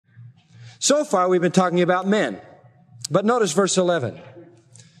So far, we've been talking about men. But notice verse 11.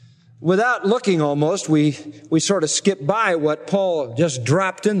 Without looking almost, we sort of skip by what Paul just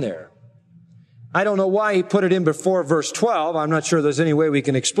dropped in there. I don't know why he put it in before verse 12. I'm not sure there's any way we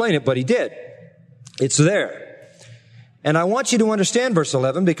can explain it, but he did. It's there. And I want you to understand verse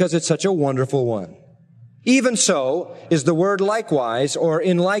 11 because it's such a wonderful one. Even so is the word likewise, or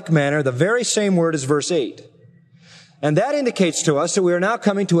in like manner, the very same word as verse 8. And that indicates to us that we are now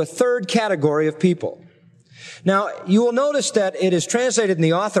coming to a third category of people. Now, you will notice that it is translated in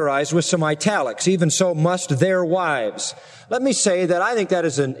the Authorized with some italics. Even so must their wives. Let me say that I think that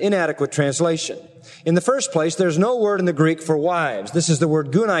is an inadequate translation. In the first place, there's no word in the Greek for wives. This is the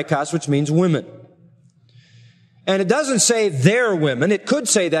word gunaikos, which means women. And it doesn't say their women. It could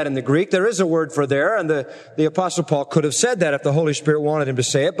say that in the Greek. There is a word for their, and the Apostle Paul could have said that if the Holy Spirit wanted him to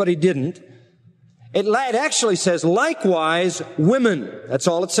say it, but he didn't. It actually says, likewise, women. That's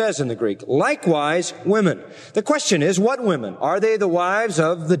all it says in the Greek. Likewise, women. The question is, what women? Are they the wives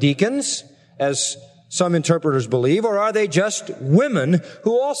of the deacons, as some interpreters believe, or are they just women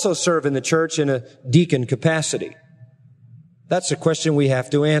who also serve in the church in a deacon capacity? That's a question we have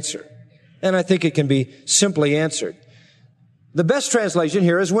to answer. And I think it can be simply answered. The best translation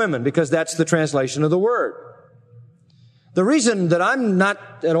here is women, because that's the translation of the word. The reason that I'm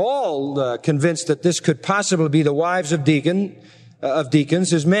not at all convinced that this could possibly be the wives of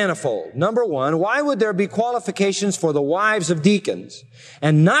deacons is manifold. Number one, why would there be qualifications for the wives of deacons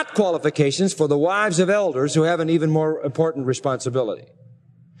and not qualifications for the wives of elders who have an even more important responsibility?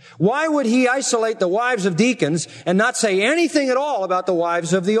 Why would he isolate the wives of deacons and not say anything at all about the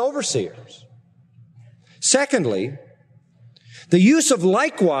wives of the overseers? Secondly, the use of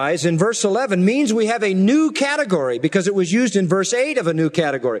likewise in verse 11 means we have a new category because it was used in verse 8 of a new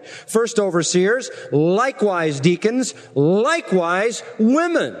category. First overseers, likewise deacons, likewise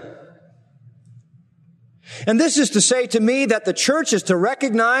women. And this is to say to me that the church is to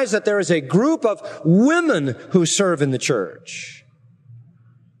recognize that there is a group of women who serve in the church.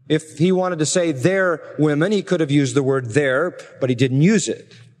 If he wanted to say their women, he could have used the word their, but he didn't use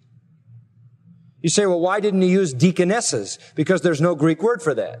it. You say, well, why didn't he use deaconesses? Because there's no Greek word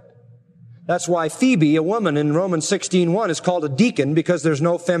for that. That's why Phoebe, a woman in Romans 16:1, is called a deacon because there's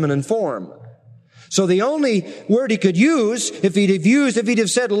no feminine form. So the only word he could use, if he'd have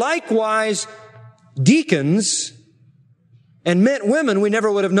said likewise deacons and meant women, we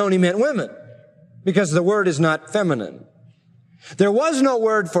never would have known he meant women because the word is not feminine. There was no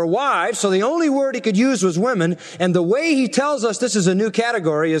word for wives, so the only word he could use was women, and the way he tells us this is a new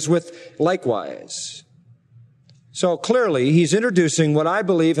category is with likewise. So clearly, he's introducing what I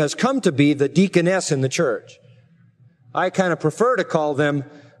believe has come to be the deaconess in the church. I kind of prefer to call them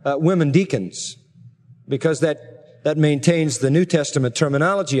women deacons, because that maintains the New Testament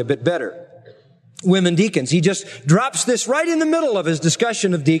terminology a bit better. Women deacons. He just drops this right in the middle of his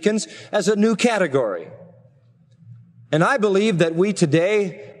discussion of deacons as a new category. And I believe that we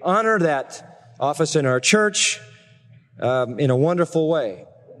today honor that office in our church in a wonderful way.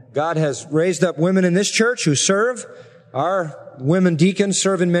 God has raised up women in this church who serve. Our women deacons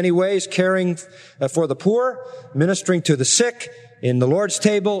serve in many ways, caring for the poor, ministering to the sick, in the Lord's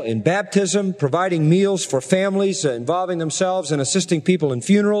table, in baptism, providing meals for families, involving themselves in assisting people in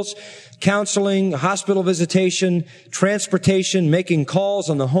funerals, counseling, hospital visitation, transportation, making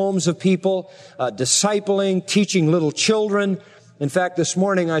calls on the homes of people, discipling, teaching little children. In fact, this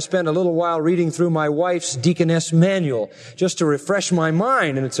morning I spent a little while reading through my wife's deaconess manual just to refresh my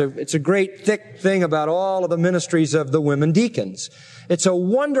mind, and it's a great thick thing about all of the ministries of the women deacons. It's a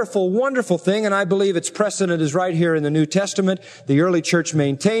wonderful, wonderful thing, and I believe its precedent is right here in the New Testament. The early church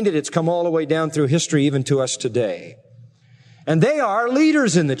maintained it. It's come all the way down through history, even to us today. And they are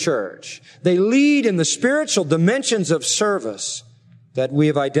leaders in the church. They lead in the spiritual dimensions of service that we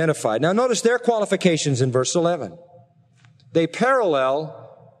have identified. Now notice their qualifications in verse 11. They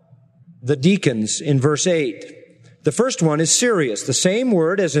parallel the deacons in verse 8. The first one is serious, the same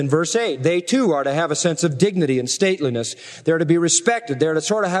word as in verse 8. They too are to have a sense of dignity and stateliness. They're to be respected. They're to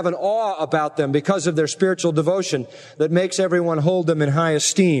sort of have an awe about them because of their spiritual devotion that makes everyone hold them in high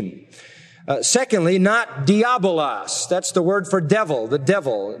esteem. Secondly, not diabolos. That's the word for devil, the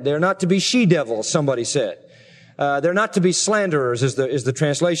devil. They're not to be she-devils, somebody said. They're not to be slanderers is the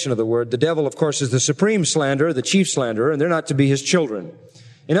translation of the word. The devil, of course, is the supreme slanderer, the chief slanderer, and they're not to be his children.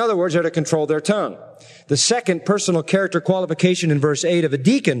 In other words, they're to control their tongue. The second personal character qualification in verse 8 of a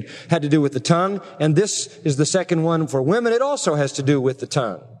deacon had to do with the tongue, and this is the second one for women. It also has to do with the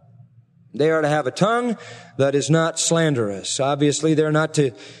tongue. They are to have a tongue that is not slanderous. Obviously, they're not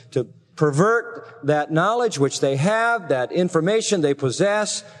to pervert that knowledge which they have, that information they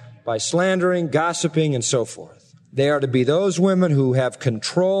possess, by slandering, gossiping, and so forth. They are to be those women who have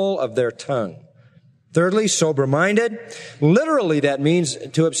control of their tongue. Thirdly, sober-minded. Literally, that means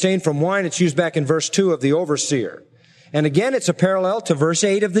to abstain from wine. It's used back in verse 2 of the overseer. And again, it's a parallel to verse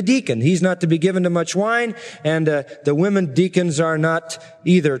 8 of the deacon. He's not to be given to much wine, and the women deacons are not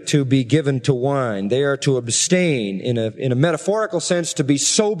either to be given to wine. They are to abstain in a metaphorical sense, to be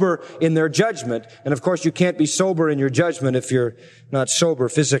sober in their judgment. And of course, you can't be sober in your judgment if you're not sober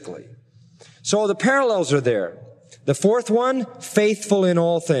physically. So the parallels are there. The fourth one, faithful in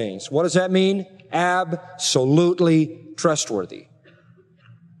all things. What does that mean? Absolutely trustworthy.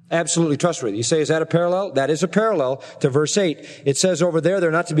 Absolutely trustworthy. You say, is that a parallel? That is a parallel to verse 8. It says over there,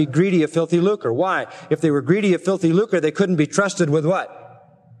 they're not to be greedy of filthy lucre. Why? If they were greedy of filthy lucre, they couldn't be trusted with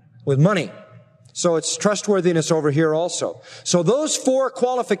what? With money. So it's trustworthiness over here also. So those four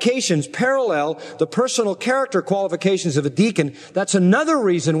qualifications parallel the personal character qualifications of a deacon. That's another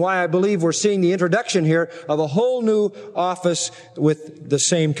reason why I believe we're seeing the introduction here of a whole new office with the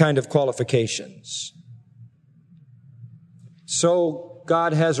same kind of qualifications. So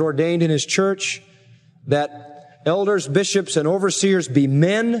God has ordained in His church that elders, bishops, and overseers be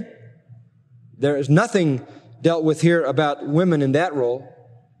men. There is nothing dealt with here about women in that role.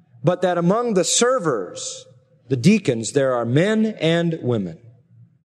 But that among the servers, the deacons, there are men and women.